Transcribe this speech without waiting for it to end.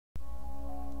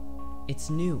It's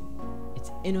new.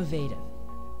 It's innovative.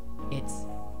 It's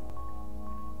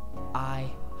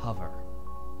iHover.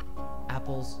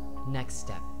 Apple's next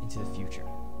step into the future.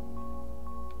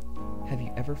 Have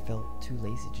you ever felt too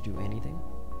lazy to do anything?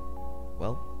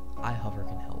 Well, iHover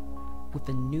can help. With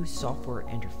the new software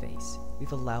interface,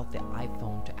 we've allowed the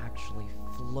iPhone to actually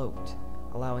float,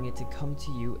 allowing it to come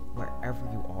to you wherever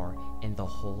you are in the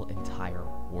whole entire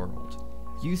world.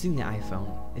 Using the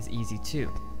iPhone is easy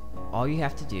too. All you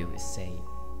have to do is say,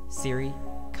 "Siri,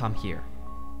 come here."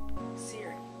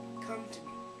 Siri, come to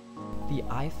me. The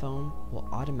iPhone will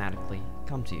automatically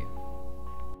come to you.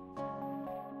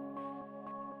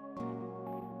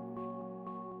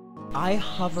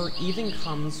 iHover even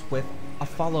comes with a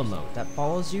follow mode that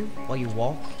follows you while you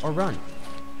walk or run.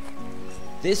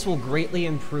 This will greatly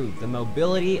improve the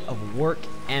mobility of work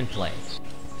and play.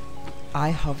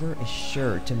 iHover is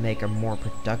sure to make a more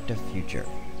productive future.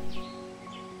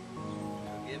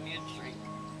 Give me a drink.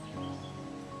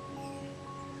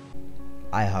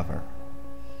 iHover.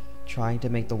 Trying to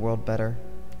make the world better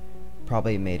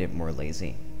probably made it more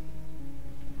lazy.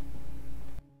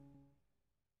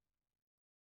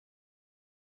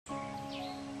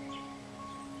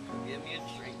 Give me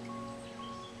a drink.